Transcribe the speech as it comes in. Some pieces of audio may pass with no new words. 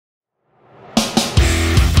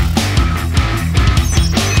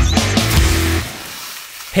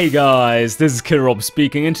Hey guys, this is Killrob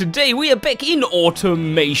speaking, and today we are back in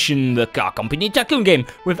Automation, the car company tycoon game,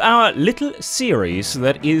 with our little series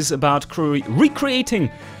that is about recreating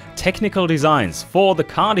technical designs for the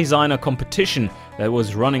car designer competition that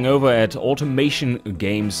was running over at Automation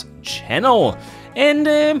Games channel. And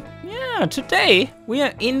yeah, today we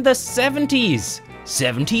are in the 70s.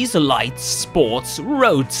 70s light sports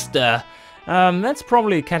roadster. That's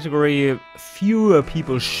probably a category fewer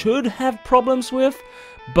people should have problems with.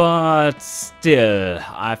 But still,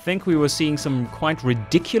 I think we were seeing some quite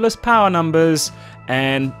ridiculous power numbers,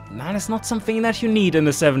 and that is not something that you need in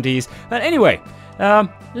the 70s. But anyway,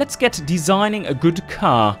 let's get designing a good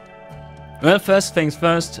car. Well, first things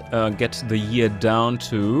first, get the year down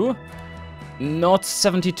to not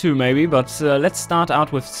 72 maybe, but let's start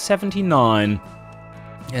out with 79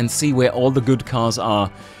 and see where all the good cars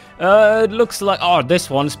are. It looks like, oh,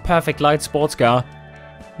 this one's perfect light sports car.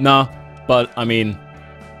 No, but I mean,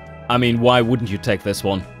 why wouldn't you take this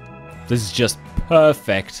one? This is just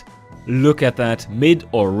perfect. Look at that. Mid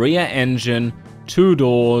or rear engine, 2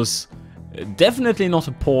 doors. Definitely not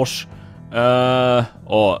a Porsche.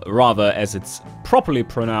 Or rather, as it's properly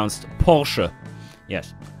pronounced, Porsche.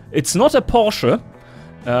 Yes. It's not a Porsche,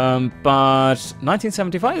 but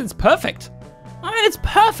 1975, it's perfect. I mean, it's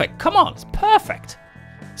perfect. Come on, it's perfect.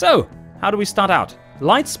 So, how do we start out?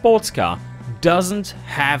 Light sports car doesn't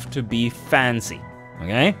have to be fancy.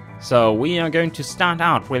 Okay? So we are going to start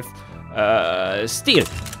out with steel.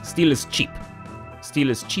 Steel is cheap.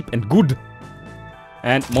 Steel is cheap and good.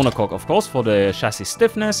 And monocoque, of course, for the chassis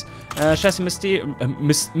stiffness. Chassis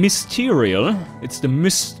mysterial. It's the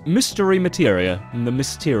mystery material. The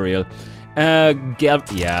mysterial.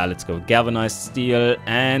 Yeah, let's go. Galvanized steel.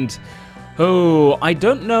 And oh, I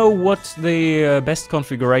don't know what the best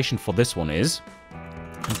configuration for this one is,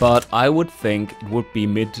 but I would think it would be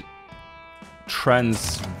mid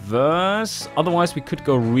transverse. Otherwise we could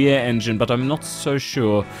go rear engine, but I'm not so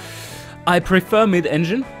sure. I prefer mid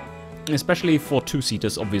engine, especially for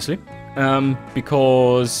 2-seaters, obviously,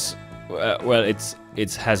 because well,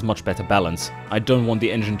 it has much better balance. I don't want the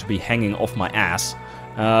engine to be hanging off my ass,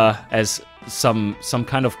 as some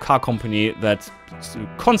kind of car company that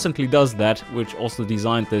constantly does that, which also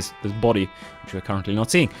designed this body, which we're currently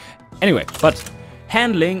not seeing. Anyway, but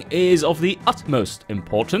handling is of the utmost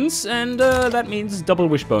importance, and that means double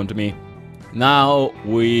wishbone to me. Now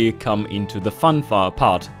we come into the fun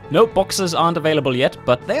part. No, boxes aren't available yet,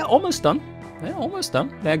 but they're almost done. They're almost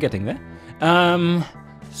done. They're getting there.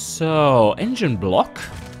 So, engine block.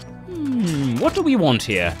 What do we want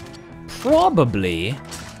here? Probably,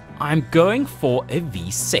 I'm going for a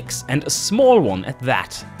V6, and a small one at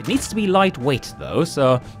that. It needs to be lightweight though,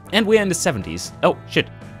 so... And we're in the 70s. Oh, shit.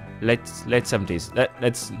 Late 70s.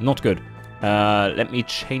 That's not good. Let me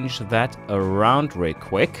change that around real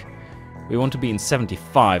quick. We want to be in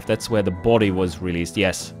 75. That's where the body was released.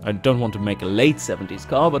 Yes, I don't want to make a late 70s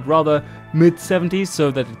car, but rather mid 70s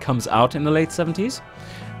so that it comes out in the late 70s.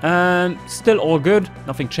 And still all good.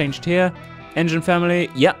 Nothing changed here. Engine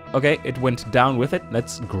family. Yeah, okay, it went down with it.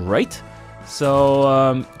 That's great.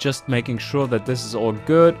 So just making sure that this is all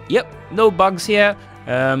good. Yep, no bugs here.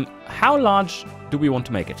 How large do we want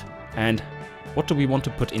to make it? And what do we want to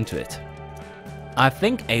put into it? I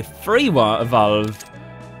think a free valve.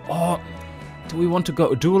 Or do we want to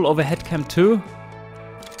go dual overhead cam too?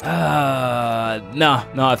 No,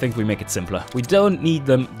 I think we make it simpler. We don't need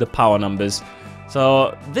the power numbers.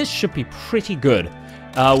 So this should be pretty good.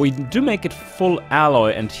 We do make it full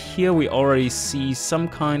alloy, and here we already see some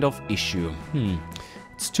kind of issue.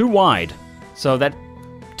 It's too wide. So that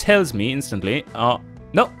tells me instantly,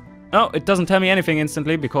 no, it doesn't tell me anything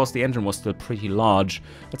instantly because the engine was still pretty large.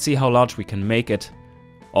 Let's see how large we can make it.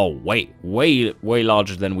 Oh, way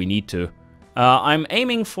larger than we need to. I'm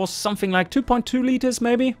aiming for something like 2.2 liters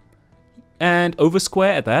maybe, and over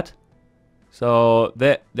square at that. So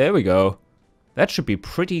there we go. That should be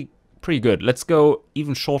pretty good. Let's go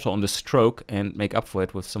even shorter on the stroke and make up for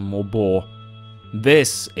it with some more bore.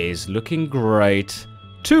 This is looking great.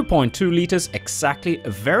 2.2 liters exactly, a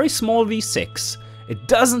very small V6. It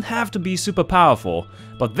doesn't have to be super powerful,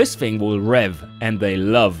 but this thing will rev, and they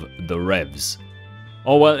love the revs.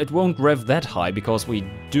 Oh well, it won't rev that high because we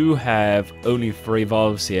do have only 3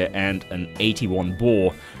 valves here and an 81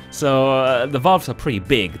 bore. So the valves are pretty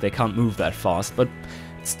big, they can't move that fast, but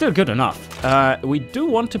it's still good enough. We do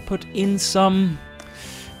want to put in some...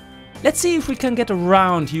 Let's see if we can get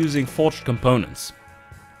around using forged components.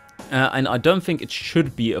 And I don't think it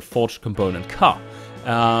should be a forged component car.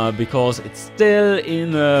 Because it's still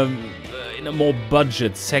in a more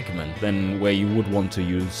budget segment than where you would want to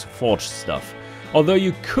use forged stuff. Although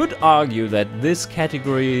you could argue that this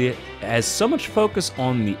category has so much focus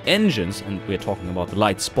on the engines, and we're talking about the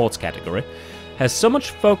light sports category, has so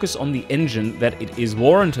much focus on the engine that it is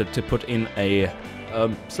warranted to put in a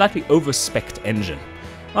slightly over-spec'd engine.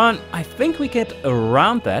 And I think we get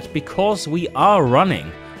around that because we are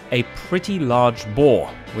running a pretty large bore,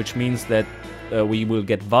 which means that we will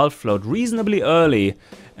get valve float reasonably early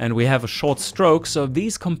and we have a short stroke, so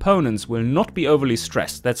these components will not be overly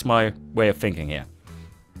stressed. That's my way of thinking here.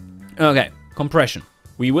 Okay, compression.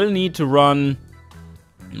 We will need to run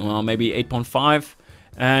maybe 8.5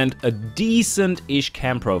 and a decent-ish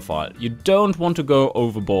cam profile. You don't want to go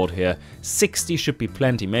overboard here. 60 should be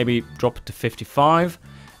plenty. Maybe drop it to 55.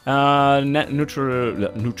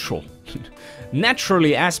 Neutral.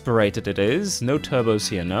 Naturally aspirated it is. No turbos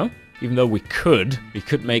here, no. Even though we could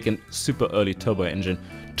make a super early turbo engine.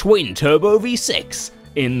 Twin turbo V6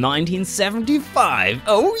 in 1975.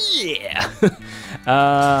 Oh yeah!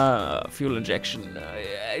 Fuel injection.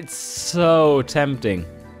 It's so tempting.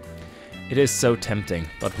 It is so tempting,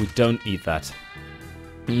 but we don't need that.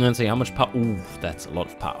 Let's see how much power. Ooh, that's a lot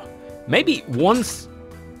of power. Maybe one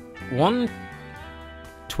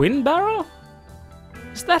twin barrel?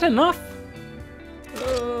 Is that enough?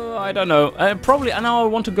 I don't know. Probably. Now I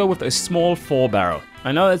want to go with a small 4 barrel.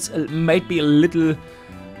 I know it's might be a little.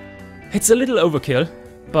 It's a little overkill,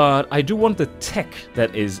 but I do want the tech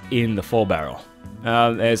that is in the 4 barrel.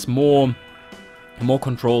 There's more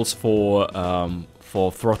controls for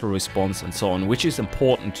throttle response and so on, which is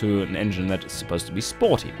important to an engine that is supposed to be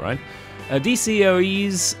sporty, right?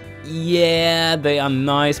 DCOEs, yeah, they are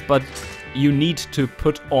nice, but you need to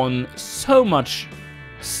put on so much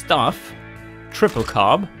stuff, triple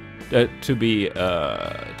carb, to be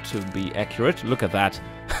accurate. Look at that.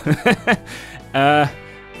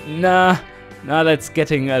 Nah, that's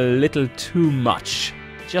getting a little too much.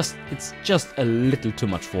 It's just a little too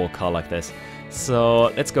much for a car like this. So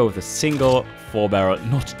let's go with a single 4 barrel,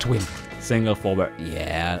 not twin. Single 4 barrel.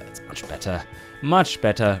 Yeah, that's much better. Much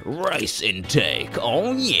better. Race intake.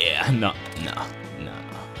 Oh yeah. No.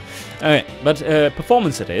 Okay, but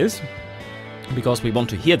performance it is, because we want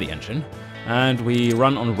to hear the engine. And we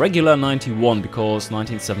run on regular 91 because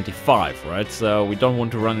 1975, right? So we don't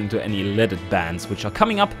want to run into any leaded bands, which are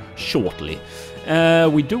coming up shortly.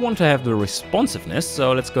 We do want to have the responsiveness,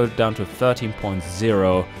 so let's go down to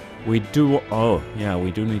 13.0. We do, oh yeah, we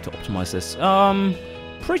do need to optimize this.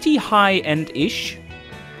 Pretty high-end-ish.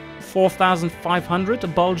 4,500, a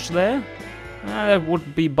bulge there. That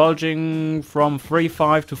would be bulging from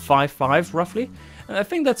 3.5 to 5.5 roughly. And I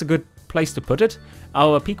think that's a good place to put it.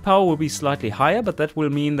 Our peak power will be slightly higher, but that will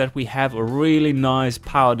mean that we have a really nice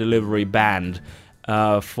power delivery band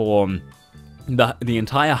for the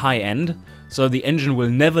entire high end. So the engine will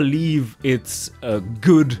never leave its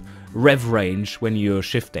good rev range when you're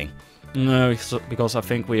shifting. Because I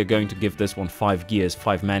think we are going to give this one 5 gears,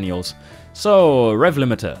 5 manuals. So, rev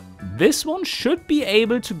limiter. This one should be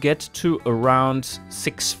able to get to around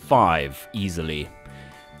 6.5 easily.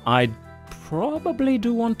 I probably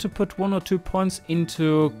do want to put 1 or 2 points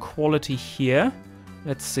into quality here.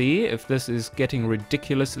 Let's see if this is getting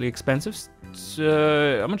ridiculously expensive.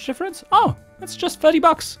 How much difference? Oh, that's just 30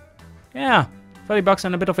 bucks. Yeah, 30 bucks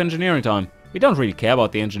and a bit of engineering time. We don't really care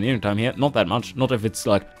about the engineering time here, not that much. Not if it's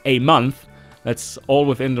like a month. That's all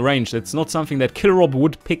within the range. That's not something that Killrob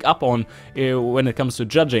would pick up on when it comes to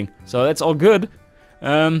judging. So that's all good.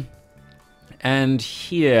 And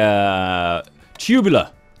here,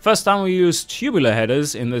 tubular. First time we use tubular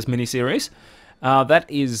headers in this mini-series. That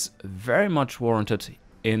is very much warranted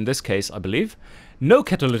in this case, I believe. No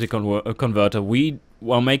catalytic converter.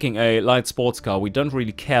 While making a light sports car, we don't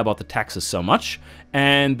really care about the taxes so much,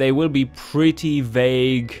 and they will be pretty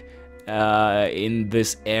vague in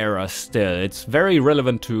this era still. It's very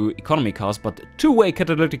relevant to economy cars, but two-way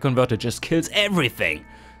catalytic converter just kills everything.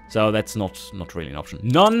 So that's not really an option.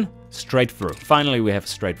 None, straight through. Finally, we have a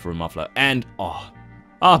straight through muffler, and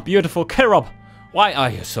beautiful Killrob. Why are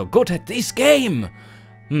you so good at this game?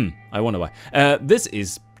 I wonder why. This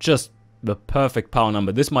is just the perfect power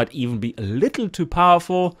number. This might even be a little too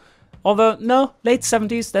powerful. Although, no, late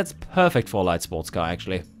 70s, that's perfect for a light sports car,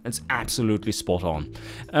 actually. It's absolutely spot on.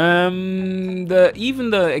 Even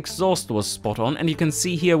the exhaust was spot on, and you can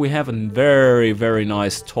see here we have a very, very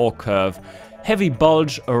nice torque curve. Heavy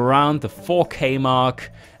bulge around the 4K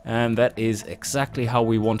mark, and that is exactly how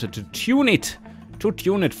we wanted to tune it. To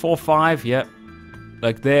tune it 4.5, yeah.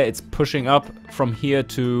 Like there, it's pushing up from here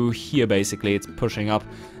to here, basically. It's pushing up.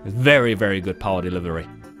 Very, very good power delivery.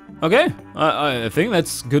 Okay, I think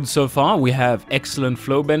that's good so far. We have excellent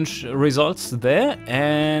flow bench results there.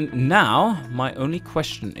 And now, my only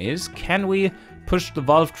question is, can we push the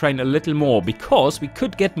valve train a little more, because we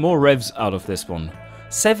could get more revs out of this one.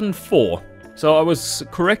 7.4. So I was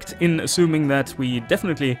correct in assuming that we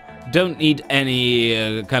definitely don't need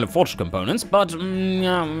any kind of forged components, but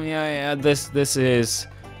this is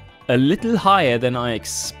a little higher than I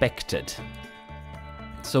expected.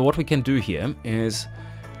 So what we can do here is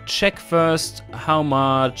check first how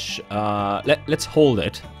much, let's hold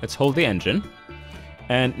it. Let's hold the engine.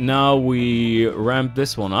 And now we ramp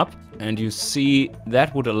this one up, and you see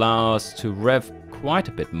that would allow us to rev quite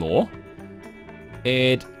a bit more.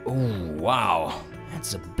 Oh wow,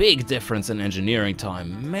 that's a big difference in engineering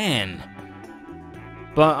time, man.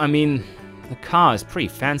 But I mean, the car is pretty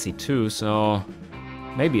fancy too, so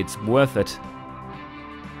maybe it's worth it.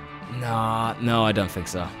 No, I don't think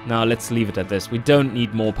so. No, let's leave it at this. We don't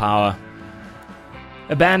need more power.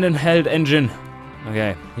 Abandon held engine.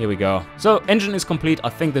 Okay, here we go. So, engine is complete. I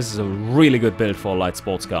think this is a really good build for a light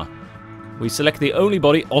sports car. We select the only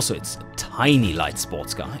body. Also, it's a tiny light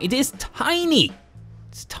sports car. It is tiny.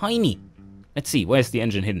 It's tiny. Let's see, where's the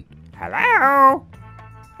engine hidden? Hello?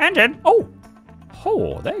 Engine? Oh,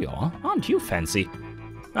 there you are. Aren't you fancy?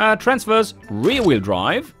 Transfers, rear wheel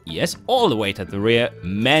drive. Yes, all the weight at the rear.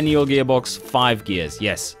 Manual gearbox, 5 gears.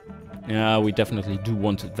 Yes. We definitely do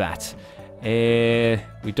want that.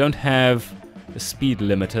 We don't have a speed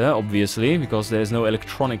limiter, obviously, because there's no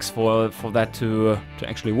electronics for that to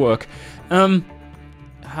actually work.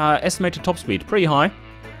 Estimated top speed, pretty high.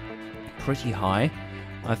 Pretty high.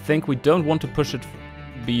 I think we don't want to push it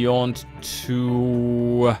beyond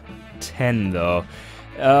 210 though.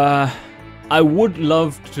 I would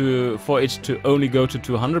love for it to only go to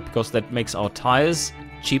 200, because that makes our tires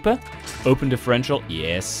cheaper. Open differential,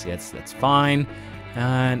 yes, that's fine.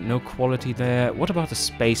 And no quality there. What about the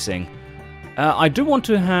spacing? I do want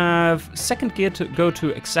to have second gear to go to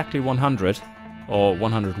exactly 100 or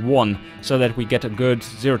 101, so that we get a good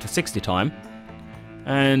 0 to 60 time.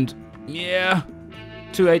 And yeah,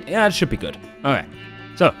 2.8, yeah, it should be good. Okay,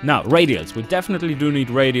 so now radials. We definitely do need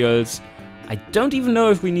radials. I don't even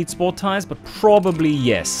know if we need sport tires, but probably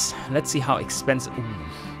yes. Let's see how expensive. Ooh.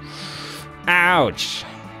 Ouch.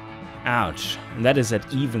 Ouch. And that is at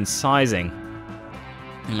even sizing.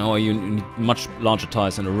 You know, you need much larger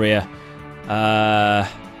tires in the rear.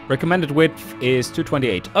 Recommended width is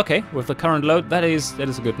 228. Okay, with the current load, that is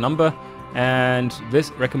a good number. And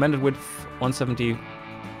this recommended width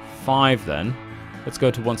 175 then. Let's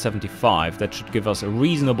go to 175. That should give us a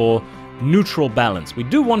reasonable neutral balance. We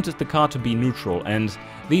do want the car to be neutral, and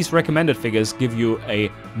these recommended figures give you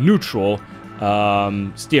a neutral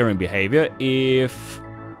steering behavior. If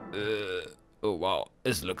oh wow,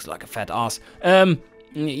 this looks like a fat ass.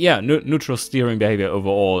 Yeah, neutral steering behavior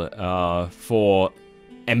overall for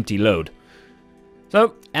empty load.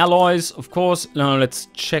 So alloys, of course. Now let's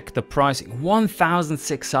check the pricing.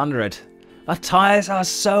 1,600. Our tires are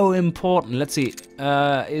so important. Let's see.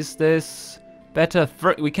 Is this better?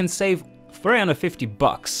 We can save 350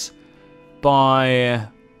 bucks by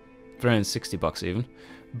 360 bucks even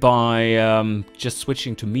by just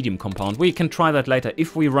switching to medium compound. We can try that later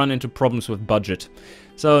if we run into problems with budget.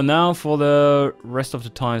 So now for the rest of the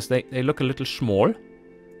tires, they look a little small.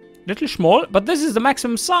 Little small, but this is the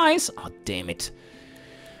maximum size. Oh, damn it.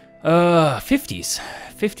 50s,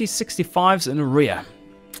 65s in the rear.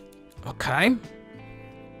 Okay.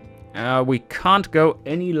 We can't go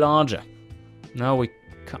any larger. No, we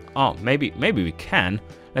can't. Oh, maybe we can.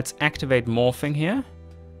 Let's activate morphing here.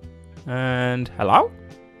 And hello?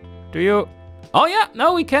 Do you? Oh yeah,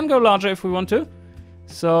 no, we can go larger if we want to.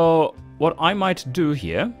 So what I might do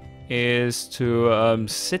here is to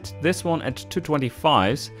sit this one at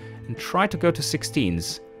 225s and try to go to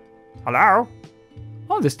 16s. Hello?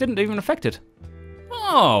 Oh, this didn't even affect it.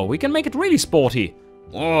 Oh, we can make it really sporty.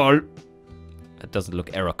 Oh, that doesn't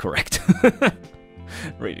look error correct.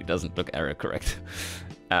 Really doesn't look error correct.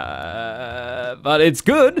 But it's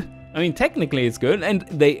good. I mean, technically it's good, and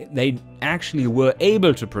they actually were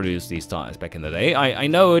able to produce these tires back in the day. I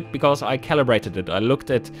know it because I calibrated it. I looked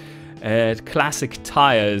at classic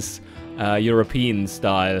tires, European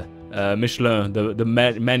style, Michelin, the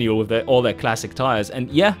manual with all their classic tires, and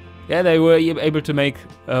yeah, they were able to make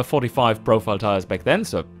 45 profile tires back then,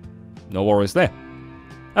 so no worries there.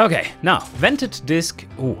 Okay, now, vented disc.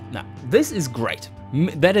 Oh, now, this is great.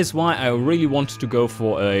 That is why I really want to go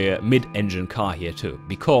for a mid-engine car here too,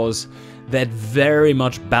 because that very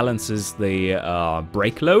much balances the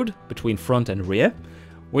brake load between front and rear,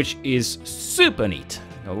 which is super neat.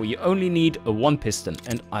 Now, you only need a 1 piston,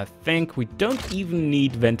 and I think we don't even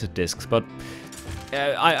need vented discs, but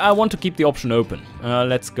I want to keep the option open.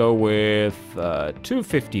 Let's go with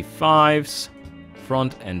 255s.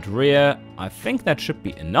 front and rear. I think that should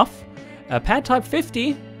be enough. Pad type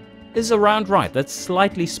 50 is around right. That's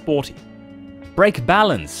slightly sporty. Brake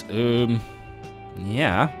balance.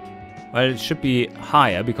 Yeah. Well, it should be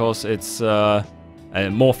higher because it's more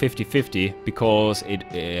 50-50 because it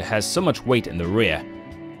has so much weight in the rear.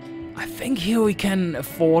 I think here we can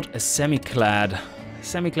afford a semi-clad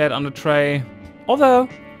under tray. Although,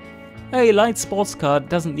 a light sports car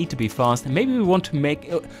doesn't need to be fast. Maybe we want to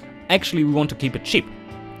make... actually, we want to keep it cheap.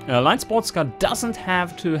 A light sports car doesn't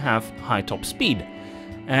have to have high top speed.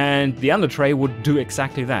 And the under tray would do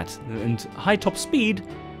exactly that. And high top speed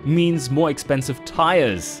means more expensive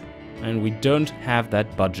tires. And we don't have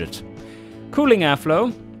that budget. Cooling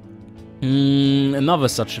airflow. Another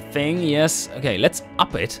such a thing, yes. Okay, let's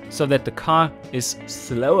up it so that the car is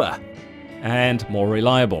slower and more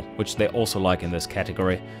reliable, which they also like in this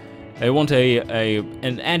category. They want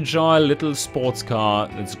an agile little sports car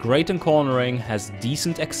that's great in cornering, has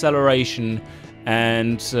decent acceleration,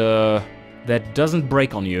 and that doesn't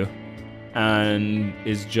brake on you, and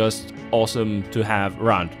is just awesome to have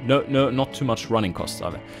around. No, not too much running costs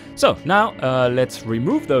either. So now let's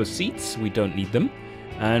remove those seats. We don't need them.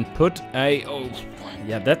 And put a... oh,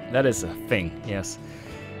 yeah, that is a thing, yes.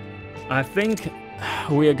 I think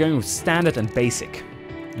we are going with standard and basic.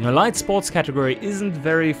 The light sports category isn't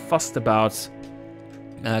very fussed about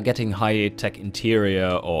getting high-tech interior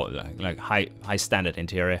or like high standard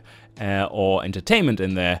interior or entertainment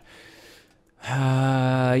in there.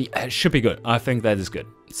 It should be good. I think that is good.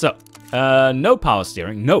 So, no power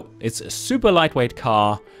steering. No, it's a super lightweight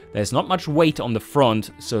car. There's not much weight on the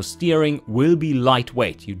front, so steering will be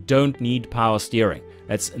lightweight. You don't need power steering.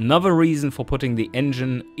 That's another reason for putting the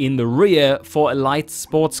engine in the rear for a light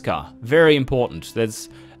sports car. Very important. That's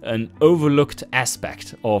an overlooked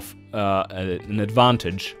aspect of an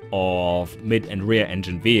advantage of mid and rear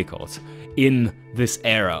engine vehicles in this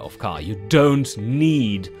era of car. You don't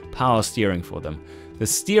need power steering for them. The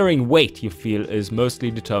steering weight you feel is mostly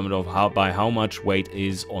determined by how much weight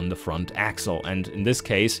is on the front axle, and in this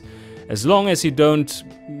case, as long as you don't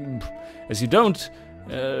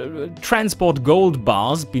transport gold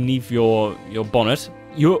bars beneath your bonnet,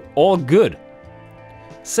 you're all good.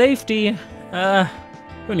 Safety,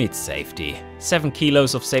 who needs safety? 7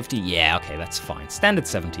 kilos of safety, yeah, okay, that's fine. Standard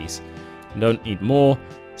 70s, don't need more.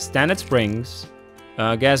 Standard springs,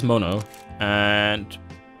 gas mono, and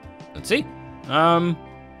let's see.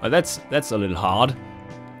 Well, that's a little hard.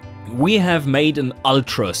 We have made an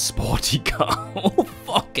ultra sporty car. Oh,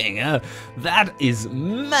 fucking hell. That is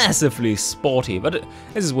massively sporty, but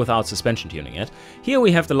this is without suspension tuning yet. Here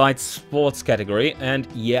we have the light sports category, and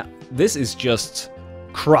yeah, this is just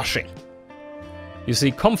crushing. You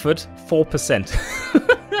see, comfort,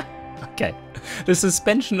 4%. Okay. The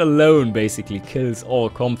suspension alone basically kills all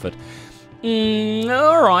comfort.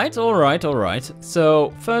 Alright.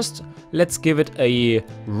 So, first, let's give it a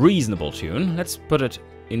reasonable tune. Let's put it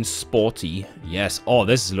in sporty. Yes. Oh,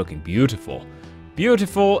 this is looking beautiful.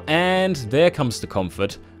 Beautiful, and there comes the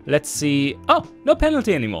comfort. Let's see. Oh, no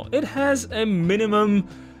penalty anymore. It has a minimum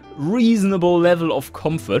reasonable level of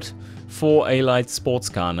comfort for a light sports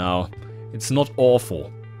car now. It's not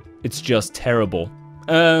awful. It's just terrible.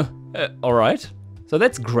 Alright. So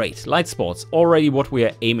that's great. Light sports, already what we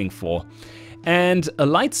are aiming for. And a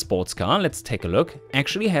light sports car, let's take a look,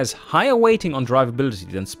 actually has higher weighting on drivability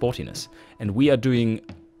than sportiness. And we are doing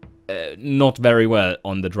not very well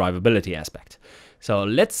on the drivability aspect. So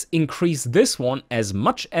let's increase this one as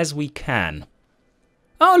much as we can.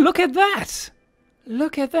 Oh, look at that!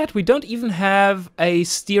 Look at that, we don't even have a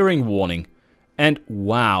steering warning. And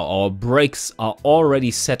wow, our brakes are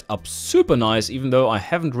already set up super nice, even though I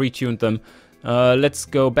haven't retuned them. Let's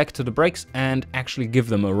go back to the brakes and actually give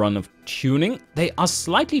them a run of tuning. They are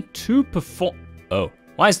slightly too Oh,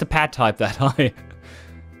 why is the pad type that high?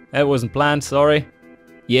 That wasn't planned, sorry.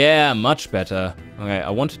 Yeah, much better. Okay, I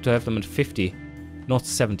wanted to have them at 50, not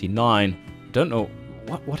 79. Don't know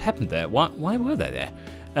what happened there. Why were they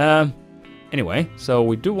there? Anyway, so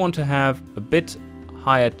we do want to have a bit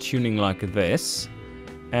higher tuning like this,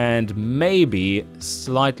 and maybe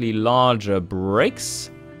slightly larger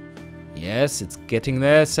brakes. Yes, it's getting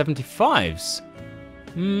there. 75s.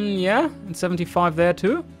 Yeah, and 75 there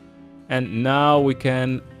too. And now we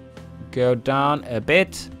can go down a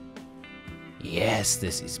bit. Yes,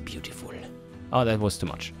 this is beautiful. Oh, that was too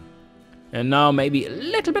much. And now maybe a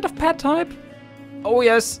little bit of pad type. Oh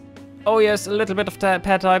yes. Oh yes, a little bit of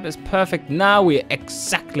pad type is perfect. Now we're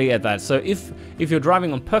exactly at that. So if you're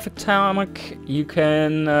driving on perfect tarmac, you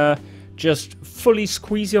can just fully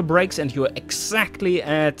squeeze your brakes and you're exactly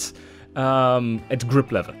at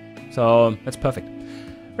grip level. So that's perfect.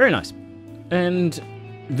 Very nice. And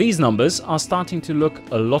these numbers are starting to look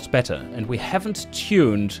a lot better, and we haven't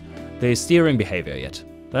tuned the steering behavior yet.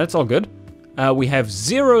 That's all good. We have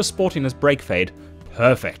 0 sportiness brake fade.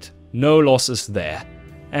 Perfect. No losses there.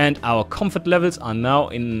 And our comfort levels are now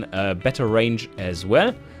in a better range as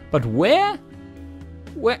well. But where's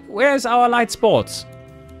our light sports?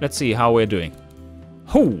 Let's see how we're doing.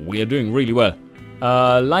 Oh, we are doing really well.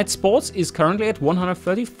 Light sports is currently at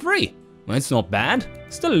 133. Well, it's not bad.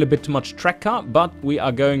 Still a little bit too much track car, but we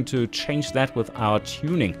are going to change that with our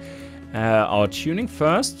tuning. Our tuning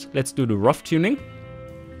first. Let's do the rough tuning.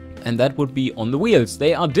 And that would be on the wheels.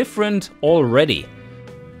 They are different already.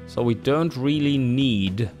 So we don't really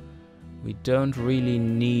need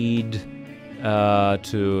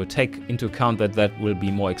to take into account that that will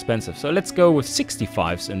be more expensive. So let's go with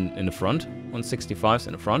 65s in the front. 165s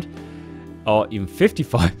in the front. Or even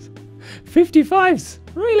 55s. 55s!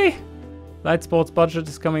 Really? Light sports budget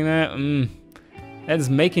is coming there. That is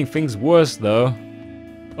making things worse though.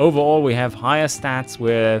 Overall we have higher stats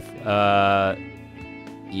with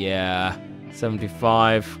yeah,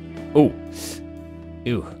 75. Oh.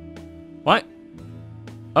 Ew. What?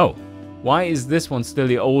 Oh. Why is this one still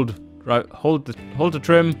the old? Right, hold the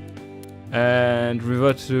trim and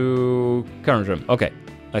revert to current trim. Okay,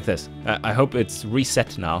 like this. I hope it's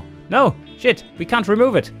reset now. No, shit, we can't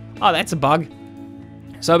remove it. Oh, that's a bug.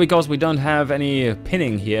 So because we don't have any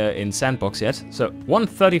pinning here in Sandbox yet, so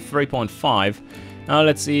 133.5. Now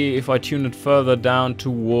let's see if I tune it further down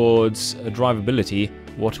towards drivability,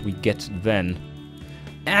 what we get then.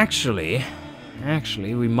 Actually,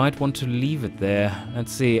 we might want to leave it there.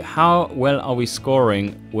 Let's see, how well are we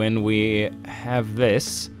scoring when we have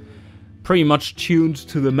this pretty much tuned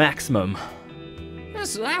to the maximum?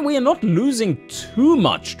 Yes, we are not losing too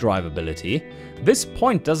much drivability. This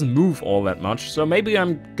point doesn't move all that much, so maybe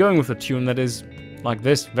I'm going with a tune that is like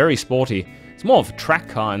this, very sporty. It's more of a track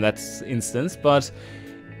car in that instance, but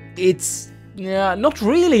it's not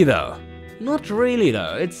really though. Not really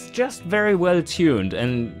though, it's just very well tuned,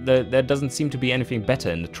 and there doesn't seem to be anything better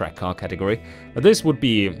in the track car category. But this would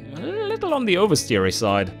be a little on the oversteery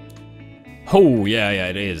side. Oh, yeah,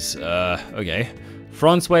 it is. Okay.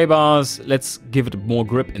 Front sway bars, let's give it more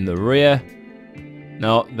grip in the rear.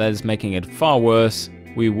 No, that is making it far worse.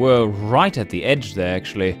 We were right at the edge there,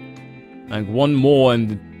 actually. Like one more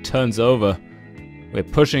and it turns over. We're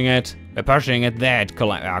pushing it there.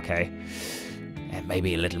 Okay.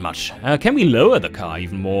 Maybe a little much. Can we lower the car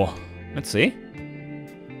even more? Let's see.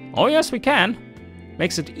 Oh yes, we can.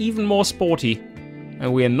 Makes it even more sporty.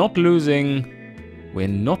 And we're not losing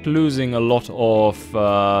a lot of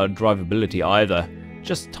drivability either.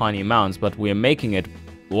 Just tiny amounts, but we're making it...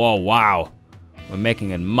 Whoa, wow. We're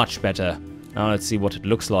making it much better. Now let's see what it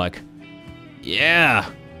looks like. Yeah.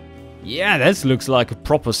 Yeah, this looks like a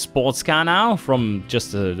proper sports car now from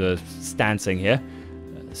just the stancing here.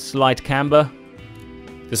 Slight camber.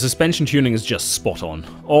 The suspension tuning is just spot on.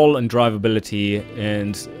 All in drivability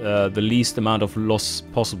and the least amount of loss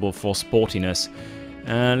possible for sportiness.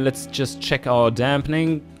 And let's just check our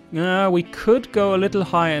dampening. We could go a little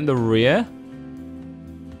higher in the rear.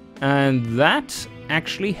 And that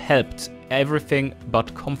actually helped everything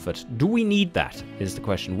but comfort. Do we need that, is the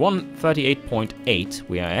question. 138.8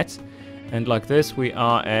 we are at. And like this we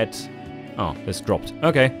are at... Oh, this dropped.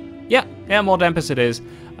 Okay. Yeah, more dampers it is.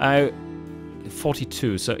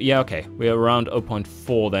 42, so yeah, okay. We're around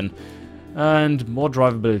 0.4 then. And more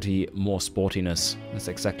drivability, more sportiness. That's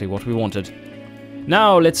exactly what we wanted.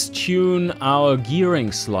 Now let's tune our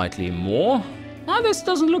gearing slightly more. Now this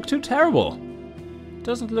doesn't look too terrible.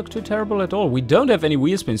 Doesn't look too terrible at all. We don't have any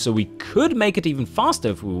wheel spin, so we could make it even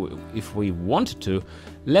faster if we wanted to.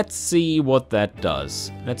 Let's see what that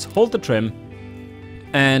does. Let's hold the trim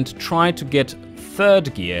and try to get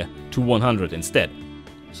third gear to 100 instead.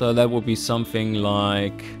 So that would be something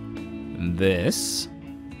like this.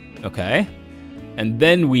 Okay. And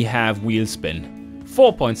then we have wheel spin.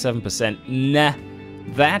 4.7%. Nah,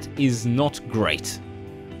 that is not great.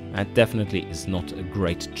 That definitely is not a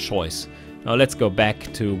great choice. Now let's go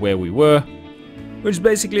back to where we were, which is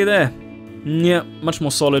basically there. Yeah, much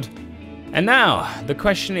more solid. And now, the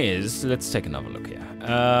question is, let's take another look here.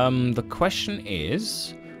 The question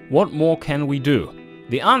is, what more can we do?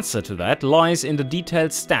 The answer to that lies in the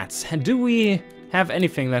detailed stats. And do we have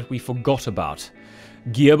anything that we forgot about?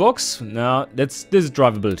 Gearbox? No, this is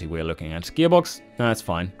drivability we're looking at. Gearbox? No, that's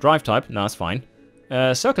fine. Drive type? No, that's fine.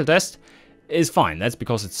 Circle test is fine. That's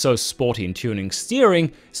because it's so sporty in tuning.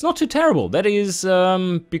 Steering, it's not too terrible. That is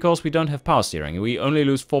because we don't have power steering. We only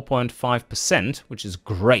lose 4.5%, which is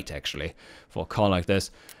great actually for a car like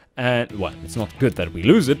this. And, well, it's not good that we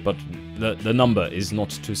lose it, but the number is not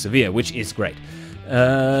too severe, which is great.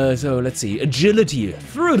 So let's see. Agility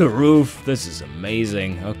through the roof. This is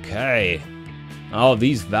amazing. Okay. Oh,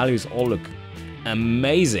 these values all look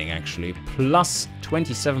amazing, actually. Plus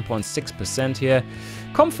 27.6% here.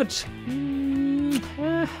 Comfort.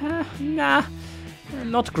 Nah.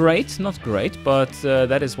 Not great, but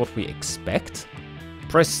that is what we expect.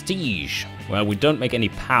 Prestige. Well, we don't make any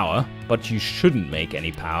power, but you shouldn't make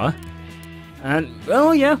any power. And,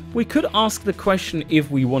 well, yeah, we could ask the question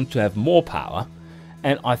if we want to have more power.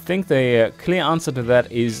 And I think the clear answer to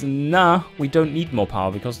that is, nah, we don't need more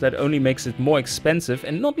power, because that only makes it more expensive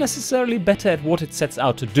and not necessarily better at what it sets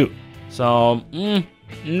out to do. So,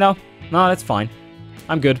 no, that's fine.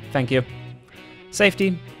 I'm good, thank you.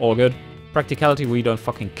 Safety, all good. Practicality, we don't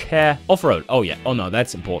fucking care. Off-road, oh yeah, oh no,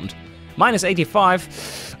 that's important. Minus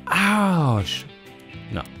 85, ouch.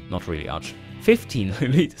 No, not really ouch. 15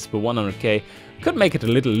 liters per 100k. Could make it a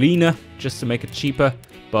little leaner, just to make it cheaper.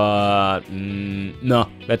 But no,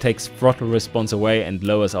 that takes throttle response away and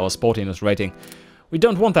lowers our sportiness rating. We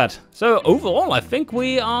don't want that. So overall, I think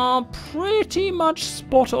we are pretty much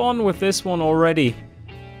spot on with this one already.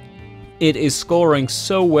 It is scoring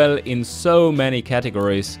so well in so many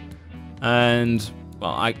categories. And,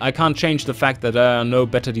 well, I can't change the fact that there are no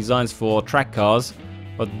better designs for track cars.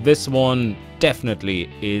 But this one definitely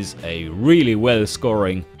is a really well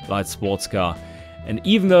scoring light sports car. And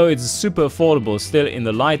even though it's super affordable still in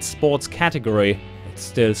the light sports category, it's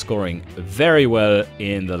still scoring very well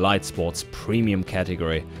in the light sports premium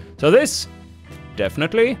category. So this,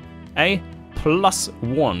 definitely a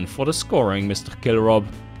 +1 for the scoring, Mr. Killrob.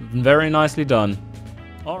 Very nicely done.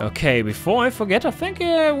 Okay, before I forget, I think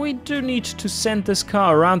we do need to send this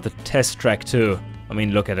car around the test track too. I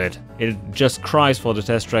mean, look at it. It just cries for the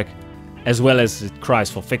test track, as well as it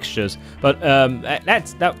cries for fixtures. But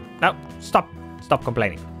stop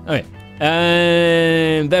complaining. Okay,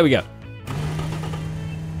 and there we go.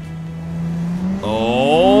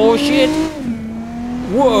 Oh shit!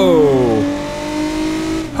 Whoa!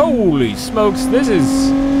 Holy smokes! This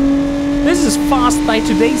is fast by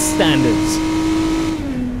today's standards.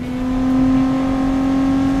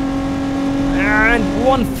 And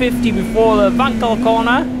 150 before the Wankel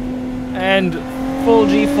corner, and full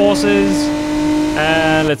G-forces.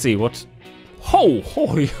 And let's see what.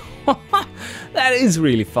 Holy! That is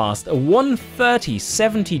really fast. A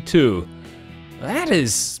 130.72. That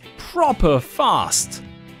is proper fast.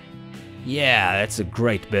 Yeah, that's a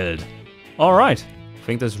great build. Alright, I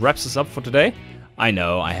think this wraps us up for today. I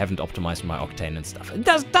know I haven't optimized my octane and stuff. It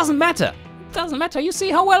doesn't matter. It doesn't matter. You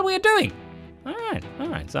see how well we are doing.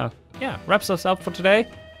 Alright, so yeah, wraps us up for today.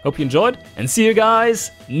 Hope you enjoyed, and see you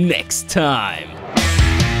guys next time.